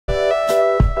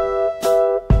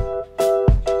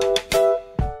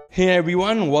Hey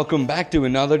everyone, welcome back to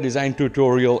another design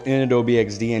tutorial in Adobe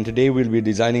Xd, and today we'll be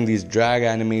designing these drag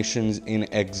animations in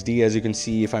Xd. As you can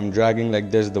see, if I'm dragging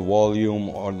like this, the volume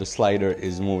or the slider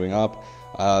is moving up.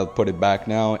 I'll put it back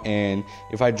now, and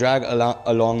if I drag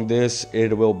along this,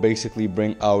 it will basically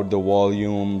bring out the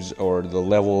volumes or the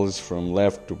levels from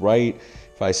left to right.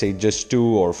 If I say just 2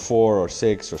 or 4 or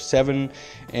 6 or 7,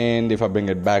 and if I bring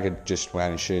it back, it just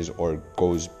vanishes or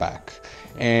goes back.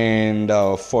 And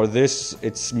for this,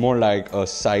 it's more like a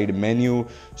side menu,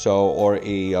 or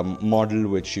a model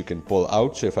which you can pull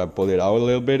out. So if I pull it out a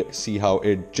little bit, see how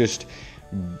it just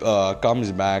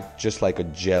comes back just like a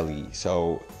jelly.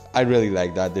 So I really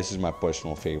like that. This is my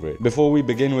personal favorite. Before we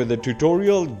begin with the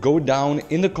tutorial, go down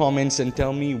in the comments and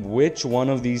tell me which one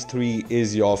of these three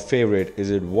is your favorite.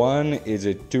 Is it 1, is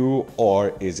it 2,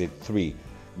 or is it 3?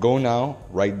 Go now,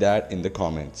 write that in the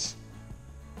comments.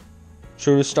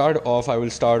 So to start off, I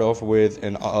will start off with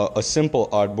a simple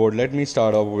artboard. Let me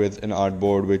start off with an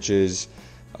artboard which is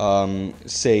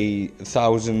say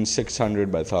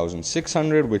 1600 by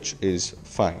 1600, which is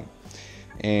fine.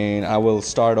 And I will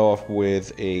start off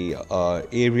with a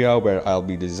area where I'll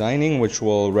be designing, which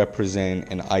will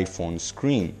represent an iPhone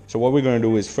screen. So what we're going to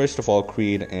do is first of all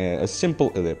create a simple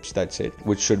ellipse, that's it,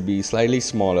 which should be slightly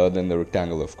smaller than the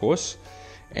rectangle, of course.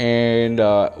 And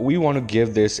we want to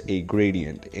give this a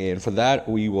gradient, and for that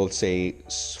we will say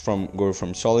go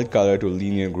from solid color to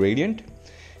linear gradient,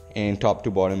 and top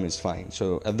to bottom is fine.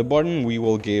 So at the bottom we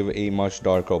will give a much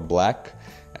darker black.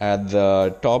 At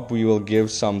the top we will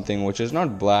give something which is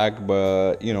not black,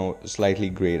 but slightly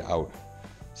grayed out,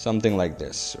 something like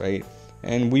this, right?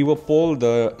 And we will pull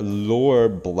the lower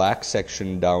black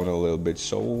section down a little bit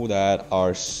so that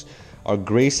our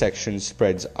gray section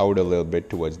spreads out a little bit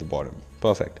towards the bottom.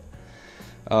 Perfect.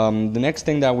 The next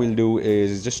thing that we'll do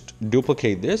is just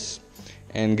duplicate this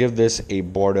and give this a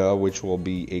border, which will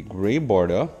be a gray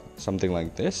border, something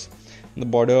like this. The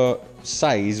border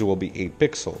size will be 8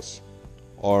 pixels,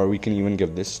 or we can even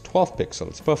give this 12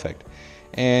 pixels. Perfect.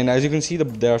 And as you can see,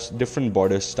 there's different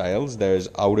border styles. There's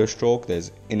outer stroke,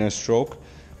 there's inner stroke,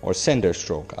 or center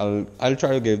stroke. I'll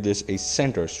try to give this a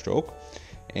center stroke,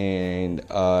 and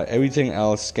everything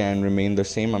else can remain the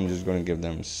same. I'm just going to give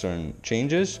them certain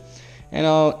changes, and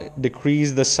I'll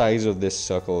decrease the size of this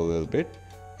circle a little bit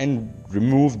and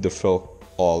remove the fill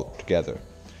altogether.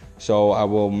 So I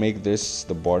will make this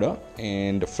the border,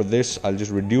 and for this I'll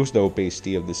just reduce the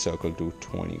opacity of this circle to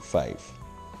 25.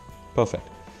 Perfect.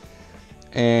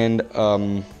 And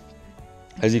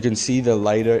as you can see, the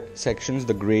lighter sections,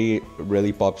 the gray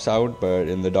really pops out, but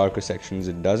in the darker sections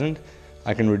it doesn't.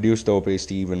 I can reduce the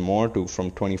opacity even more from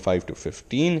 25 to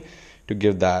 15 to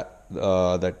give that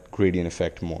gradient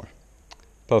effect more.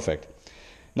 Perfect.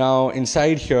 Now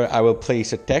inside here I will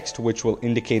place a text which will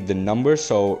indicate the number.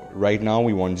 So right now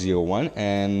we want 01,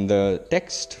 and the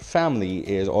text family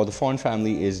the font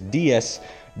family is DS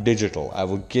Digital. I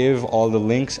will give all the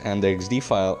links and the XD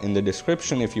file in the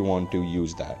description if you want to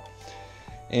use that.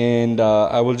 And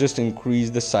I will just increase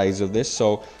the size of this.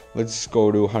 So let's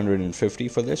go to 150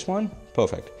 for this one.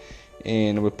 Perfect.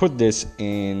 And we'll put this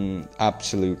in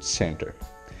absolute center.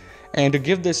 And to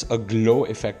give this a glow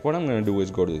effect, what I'm going to do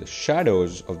is go to the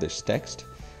shadows of this text,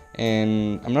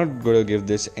 and I'm not going to give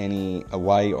this any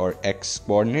Y or X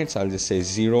coordinates. I'll just say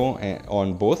 0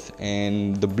 on both,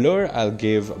 and the blur I'll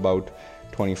give about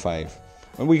 25.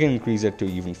 And we can increase it to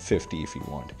even 50 if you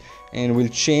want. And we'll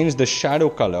change the shadow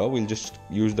color. We'll just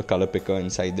use the color picker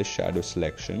inside the shadow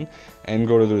selection and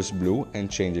go to this blue and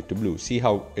change it to blue. See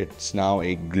how it's now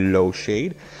a glow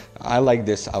shade? I like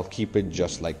this. I'll keep it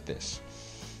just like this.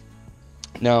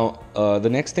 Now the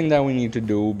next thing that we need to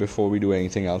do before we do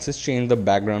anything else is change the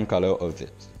background color of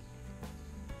this.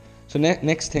 So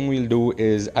next thing we'll do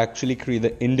is actually create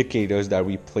the indicators that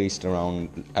we placed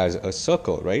around as a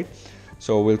circle, right?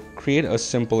 So we'll create a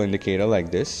simple indicator like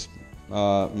this,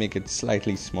 make it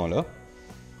slightly smaller.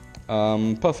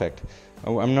 Perfect.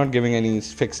 I'm not giving any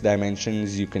fixed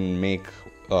dimensions. You can make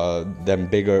them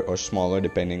bigger or smaller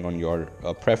depending on your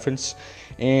preference.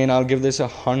 And I'll give this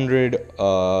 100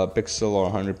 pixel or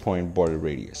 100 point border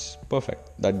radius.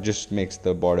 Perfect. That just makes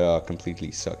the border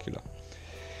completely circular.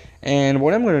 And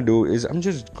what I'm going to do is I'm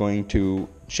just going to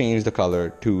change the color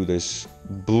to this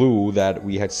blue that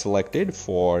we had selected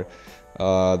for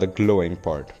the glowing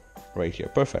part right here.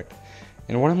 Perfect.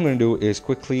 And what I'm going to do is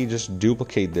quickly just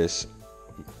duplicate this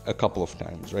a couple of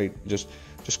times, right? Just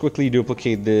quickly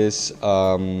duplicate this,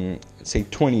 say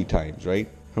 20 times, right?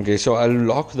 Okay, so I'll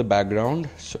lock the background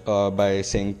by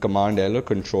saying Command L or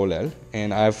Control L,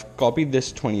 and I've copied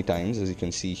this 20 times, as you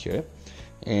can see here.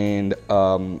 And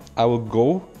I will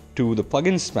go to the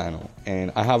plugins panel,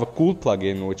 and I have a cool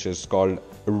plugin which is called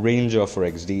Arranger for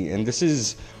XD, and this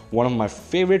is one of my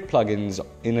favorite plugins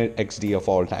in XD of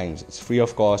all times. It's free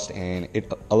of cost and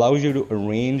it allows you to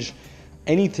arrange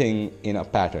anything in a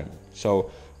pattern. So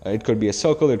it could be a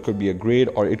circle, it could be a grid,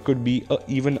 or it could be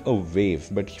even a wave.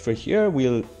 But for here,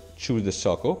 we'll choose the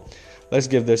circle. Let's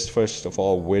give this first of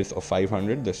all width of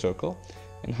 500, the circle,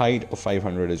 and height of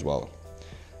 500 as well.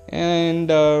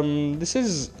 And this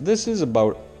is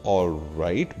about all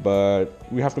right, but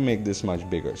we have to make this much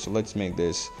bigger. So let's make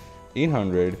this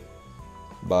 800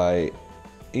 by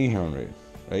 800,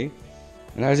 right?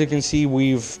 And as you can see,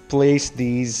 we've placed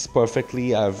these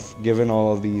perfectly. I've given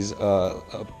all of these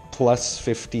plus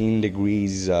 15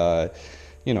 degrees,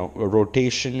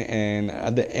 rotation, and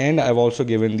at the end, I've also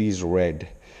given these red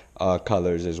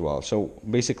colors as well. So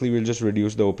basically, we'll just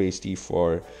reduce the opacity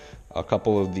for a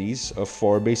couple of these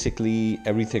for basically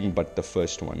everything but the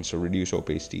first one. So reduce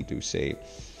opacity to say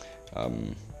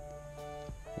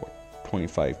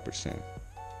 25%.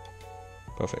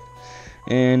 Perfect.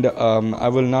 And I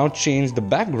will now change the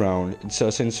background. So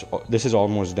since this is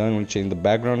almost done, we'll change the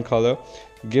background color,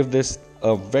 give this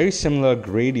a very similar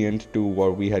gradient to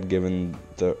what we had given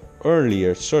the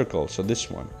earlier circle. So this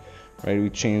one, right? We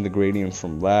change the gradient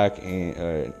from black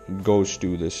and goes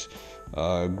to this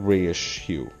grayish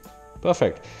hue.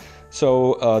 Perfect.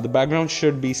 So the background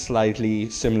should be slightly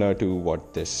similar to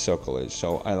what this circle is.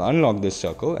 So I'll unlock this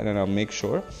circle and then I'll make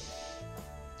sure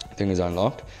thing is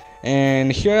unlocked.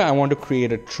 And here I want to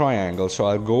create a triangle, so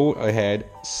I'll go ahead,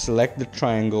 select the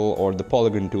triangle or the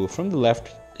polygon tool. From the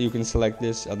left you can select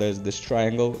this, there's this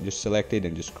triangle, just select it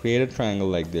and just create a triangle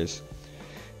like this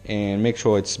and make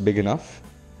sure it's big enough.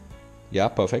 Yeah,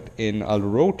 perfect. And I'll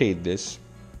rotate this,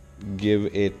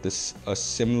 give it a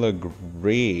similar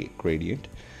gray gradient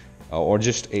or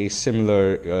just a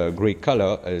similar gray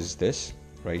color as this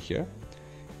right here,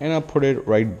 and I'll put it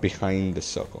right behind the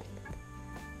circle.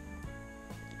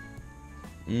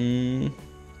 Okay,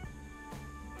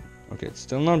 it's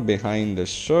still not behind the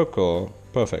circle.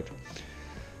 Perfect.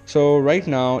 So right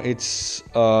now it's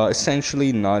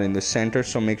essentially not in the center,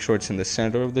 so make sure it's in the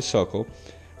center of the circle.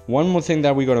 One more thing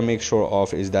that we got to make sure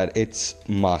of is that it's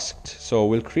masked. So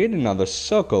we'll create another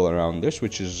circle around this,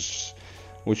 which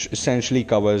essentially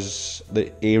covers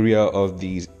the area of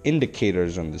these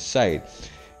indicators on the side.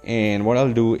 And what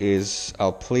I'll do is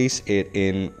I'll place it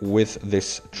in with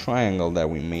this triangle that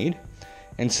we made,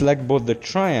 and select both the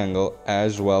triangle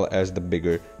as well as the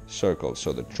bigger circle.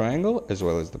 So the triangle as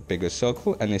well as the bigger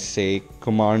circle, and I say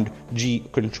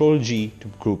Control G to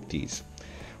group these.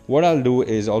 What I'll do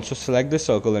is also select the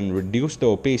circle and reduce the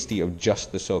opacity of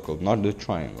just the circle, not the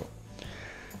triangle.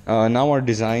 Now our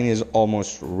design is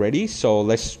almost ready, so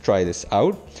let's try this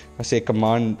out. I say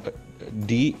Command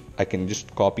D, I can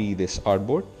just copy this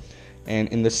artboard. And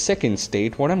in the second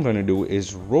state, what I'm going to do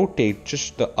is rotate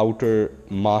just the outer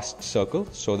masked circle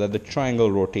so that the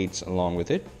triangle rotates along with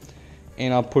it.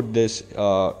 And I'll put this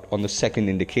on the second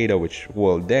indicator, which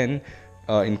will then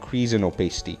increase in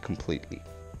opacity completely.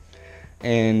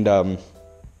 And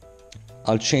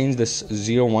I'll change this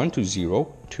 01 to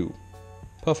 02.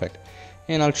 Perfect.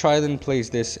 And I'll try and place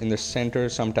this in the center.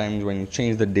 Sometimes when you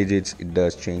change the digits, it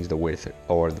does change the width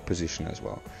or the position as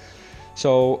well.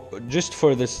 So just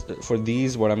for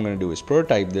these, what I'm going to do is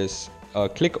prototype this,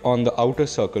 click on the outer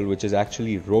circle, which is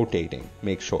actually rotating,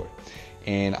 make sure.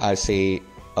 And I say,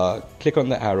 click on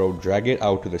the arrow, drag it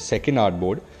out to the second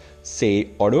artboard, say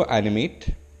auto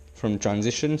animate, from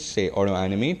transition, say auto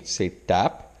animate, say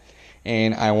tap.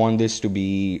 And I want this to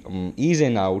be ease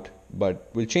in out, but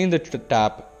we'll change the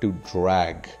tap to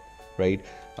drag, right?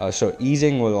 So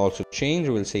easing will also change,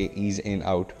 we'll say ease in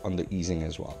out on the easing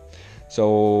as well.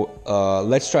 So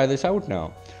let's try this out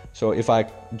now. So if I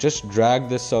just drag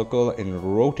this circle and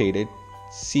rotate it,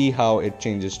 see how it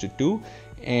changes to 2.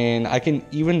 And I can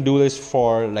even do this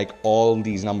for like all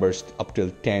these numbers up till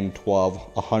 10, 12,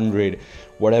 100,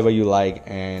 whatever you like,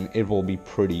 and it will be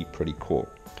pretty cool.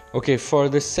 Okay, for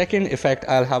the second effect,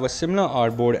 I'll have a similar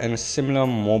artboard and a similar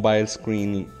mobile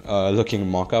screen looking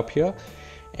mock-up here.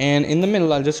 And in the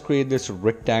middle, I'll just create this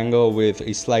rectangle with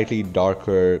a slightly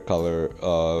darker color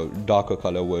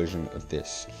version of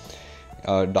this,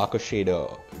 darker shade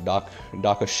of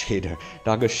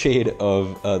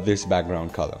this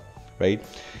background color, right?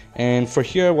 And for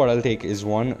here, what I'll take is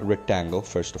one rectangle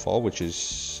first of all, which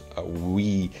is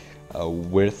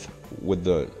width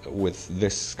with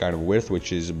this kind of width,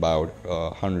 which is about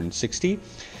 160.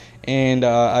 And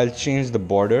I'll change the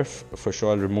border for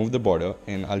sure. I'll remove the border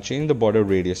and I'll change the border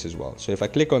radius as well. So if I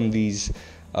click on these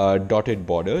dotted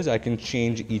borders, I can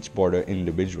change each border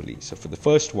individually. So for the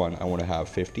first one, I want to have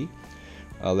 50.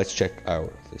 Let's check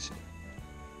out this.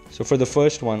 So for the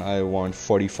first one I want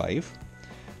 45,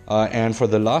 and for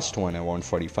the last one I want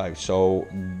 45. So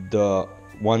the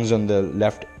ones on the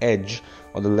left edge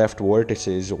or the left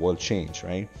vertices will change,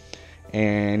 right?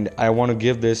 And I want to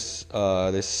give this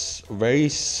this very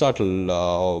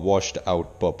subtle washed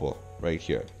out purple right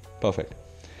here. Perfect.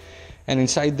 And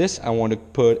inside this I want to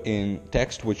put in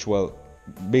text which will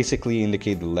basically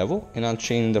indicate the level, and I'll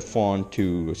change the font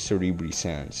to Cerebri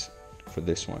Sans for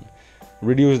this one.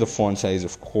 Reduce the font size,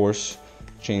 of course,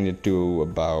 change it to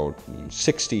about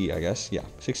 60, I guess. Yeah,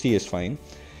 60 is fine.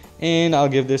 And I'll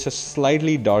give this a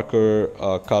slightly darker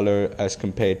color as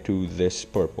compared to this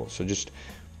purple. So just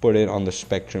put it on the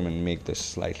spectrum and make this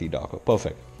slightly darker.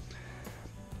 Perfect.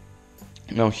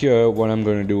 Now here what I'm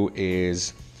going to do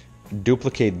is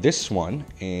duplicate this one,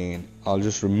 and I'll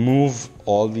just remove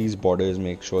all these borders,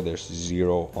 make sure there's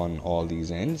 0 on all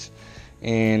these ends,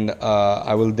 and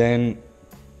I will then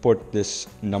put this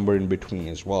number in between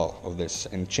as well of this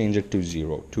and change it to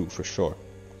 0 too for sure.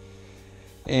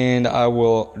 And I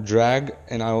will drag,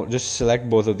 and I'll just select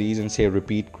both of these and say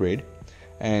repeat grid,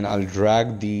 and I'll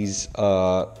drag these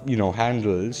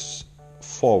handles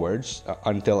forwards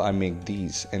until I make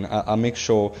these, and I'll make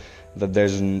sure that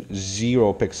there's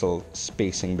 0 pixel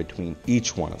spacing between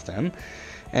each one of them.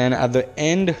 And at the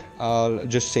end I'll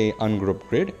just say ungroup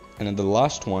grid, and at the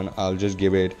last one I'll just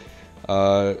give it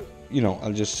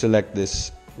I'll just select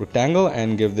this rectangle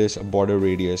and give this a border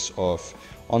radius of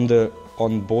on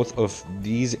both of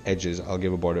these edges. I'll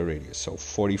give a border radius, so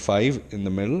 45 in the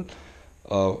middle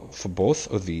for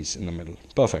both of these in the middle.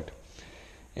 Perfect.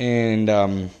 And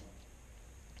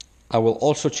I will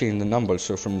also change the number,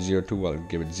 so from 02 I'll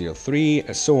give it 03,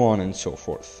 so on and so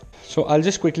forth. So I'll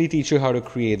just quickly teach you how to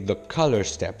create the color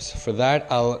steps. For that,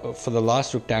 for the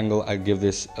last rectangle, I'll give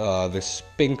this this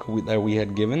pink that we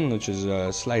had given, which is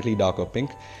a slightly darker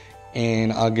pink,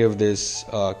 and I'll give this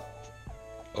a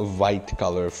white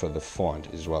color for the font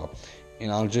as well.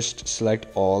 And I'll just select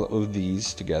all of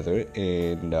these together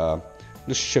and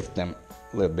just shift them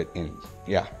a little bit in.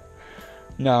 Yeah.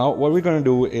 Now what we're going to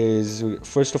do is,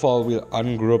 first of all, we'll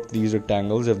ungroup these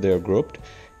rectangles if they're grouped,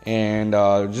 and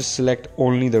just select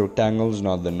only the rectangles,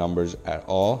 not the numbers at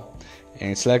all,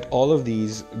 and select all of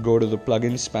these. Go to the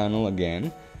plugins panel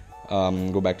again,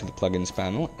 go back to the plugins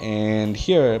panel, and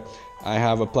here I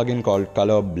have a plugin called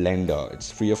Color Blender. It's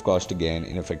free of cost again,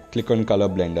 and if I click on Color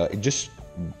Blender, it just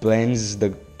blends the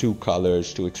two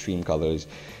colors to extreme colors.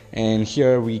 And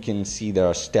here we can see there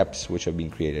are steps which have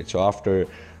been created. So after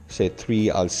say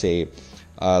 3,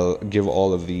 I'll give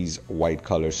all of these white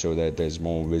colors so that there's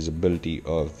more visibility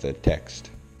of the text.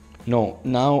 Now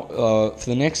for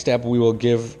the next step, we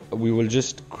will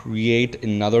just create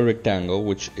another rectangle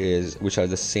which has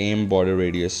the same border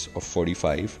radius of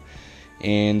 45,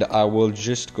 and I will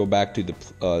just go back to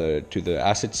the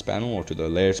assets panel or to the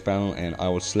layers panel, and I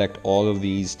will select all of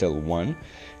these till 1,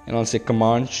 and I'll say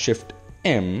Command Shift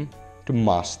M to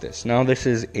mask this. Now this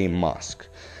is a mask.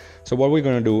 So what we're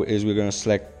going to do is we're going to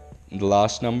select the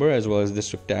last number as well as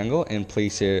this rectangle and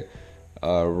place it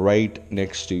right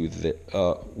next to the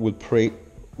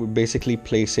we'll basically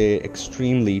place it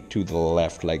extremely to the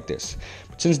left like this.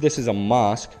 But since this is a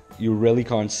mask, you really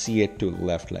can't see it to the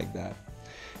left like that.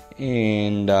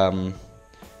 And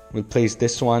we'll place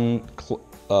this one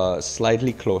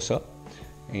slightly closer,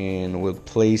 and we'll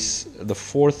place the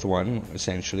fourth one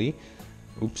essentially.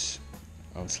 Oops,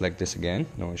 I'll select this again,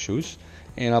 no issues.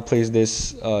 And I'll place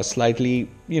this slightly,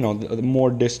 more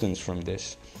distance from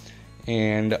this.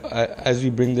 And as we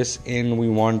bring this in, we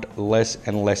want less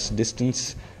and less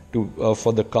distance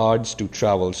for the cards to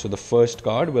travel. So the first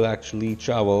card will actually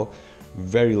travel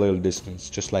very little distance,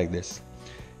 just like this.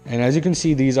 And as you can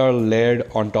see, these are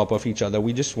layered on top of each other.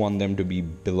 We just want them to be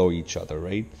below each other,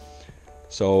 right?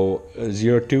 So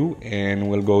 02, and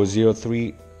we'll go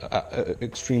 03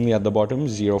 extremely at the bottom,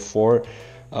 04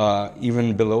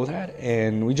 even below that,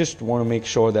 and we just want to make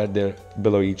sure that they're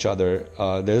below each other.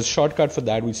 There's a shortcut for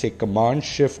that. We say Command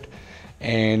Shift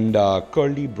and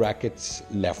curly brackets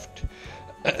left.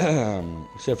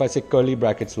 So if I say curly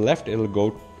brackets left, it'll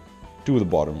go to the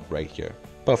bottom right here.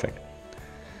 Perfect.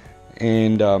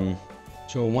 And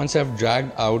so once I've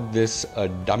dragged out this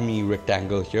dummy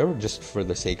rectangle here, just for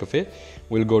the sake of it,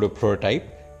 we'll go to prototype,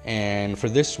 and for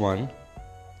this one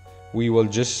we will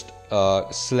just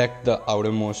select the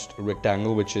outermost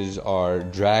rectangle, which is our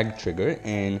drag trigger,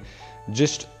 and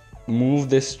just move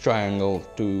this arrow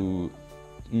to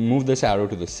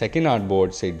the second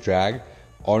artboard, say drag,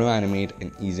 auto animate,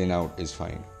 and ease in out is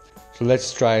fine. So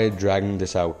let's try dragging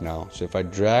this out now. So if I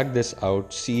drag this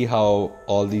out, see how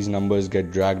all these numbers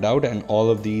get dragged out and all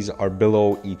of these are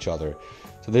below each other.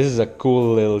 So this is a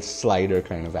cool little slider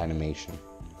kind of animation.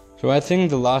 So I think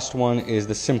the last one is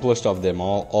the simplest of them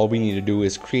all. All we need to do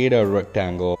is create a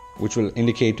rectangle, which will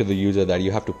indicate to the user that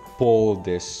you have to pull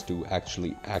this to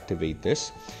actually activate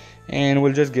this. And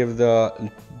we'll just give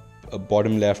the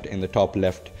bottom left and the top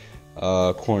left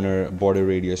corner border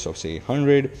radius of say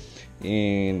 100,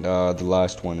 and the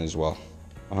last one as well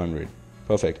 100.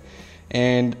 Perfect.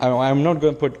 And I'm not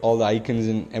going to put all the icons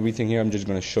and everything here. I'm just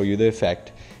going to show you the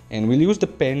effect. And we'll use the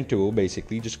pen tool.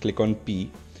 Basically just click on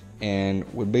P, and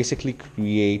we'll basically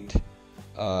create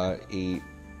a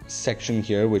section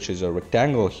here, which is a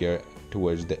rectangle here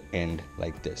towards the end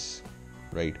like this,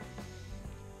 right?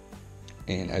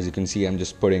 And as you can see, I'm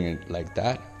just putting it like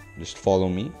that. Just follow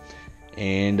me.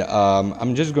 And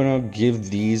I'm just gonna give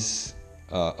these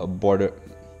a border.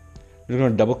 I'm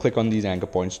gonna double click on these anchor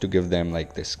points to give them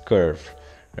like this curve,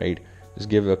 right? Just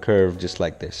give a curve just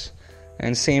like this.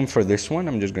 And same for this one.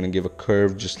 I'm just gonna give a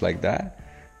curve just like that.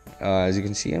 As you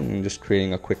can see, I'm just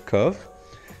creating a quick curve.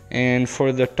 And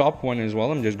for the top one as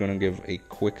well, I'm just going to give a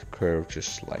quick curve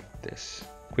just like this.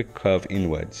 Quick curve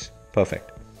inwards.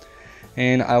 Perfect.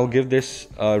 And I'll give this,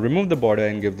 remove the border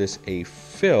and give this a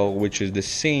fill, which is the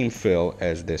same fill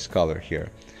as this color here.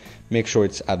 Make sure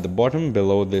it's at the bottom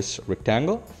below this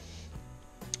rectangle.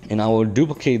 And I will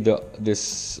duplicate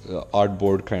this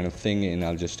artboard kind of thing, and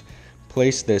I'll just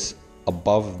place this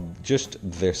above just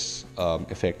this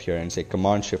effect here and say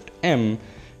Command-Shift-M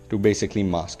to basically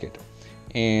mask it.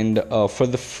 And for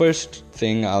the first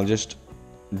thing, I'll just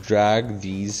drag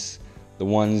these, the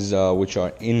ones which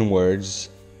are inwards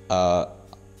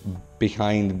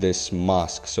behind this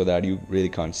mask so that you really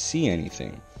can't see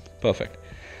anything. Perfect.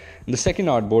 The second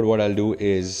artboard, what I'll do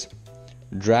is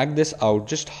drag this out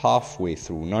just halfway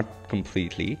through, not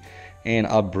completely, and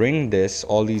I'll bring this,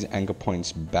 all these anchor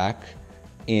points back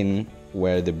in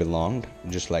where they belonged,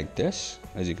 just like this.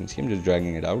 As you can see, I'm just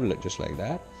dragging it out just like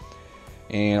that.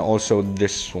 And also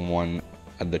this one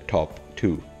at the top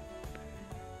too.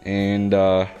 And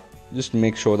just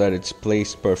make sure that it's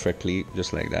placed perfectly,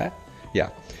 just like that. Yeah.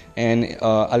 And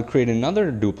I'll create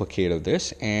another duplicate of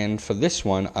this, and for this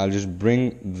one I'll just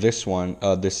bring this one,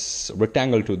 this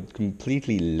rectangle to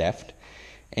completely left,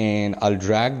 and I'll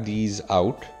drag these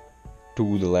out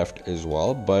to the left as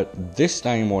well. But this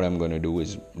time what I'm going to do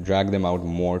is drag them out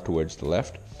more towards the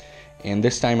left, and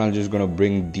this time I'm just going to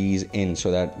bring these in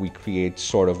so that we create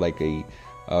sort of like a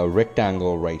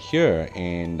rectangle right here.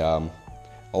 And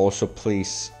also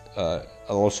place I'll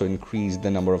also increase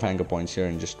the number of anchor points here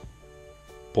and just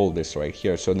pull this right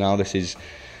here. So now this is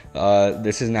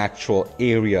an actual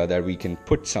area that we can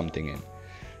put something in.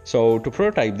 So to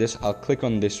prototype this, I'll click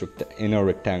on this inner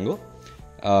rectangle,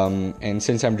 and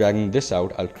since I'm dragging this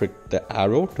out, I'll click the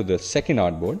arrow to the second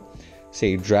artboard,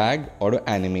 say drag auto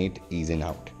animate ease in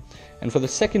out. And for the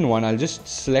second one, I'll just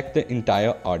select the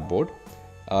entire artboard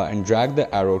and drag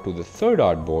the arrow to the third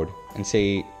artboard and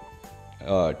say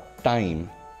time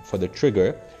for the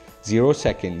trigger 0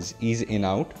 seconds, ease in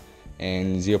out,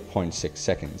 and 0.6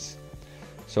 seconds.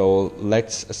 So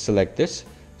let's select this.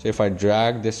 So if I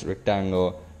drag this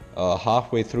rectangle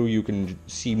halfway through, you can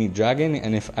see me dragging,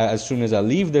 and as soon as I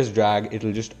leave this drag,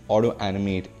 it'll just auto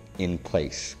animate in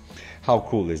place. How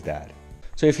cool is that?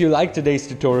 So if you like today's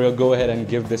tutorial, go ahead and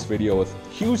give this video a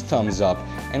huge thumbs up,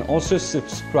 and also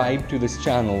subscribe to this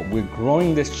channel. We're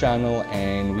growing this channel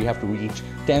and we have to reach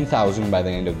 10,000 by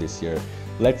the end of this year.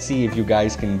 Let's see if you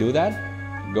guys can do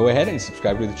that. Go ahead and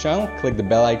subscribe to the channel, click the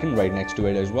bell icon right next to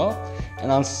it as well,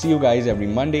 and I'll see you guys every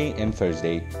Monday and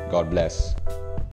Thursday. God bless.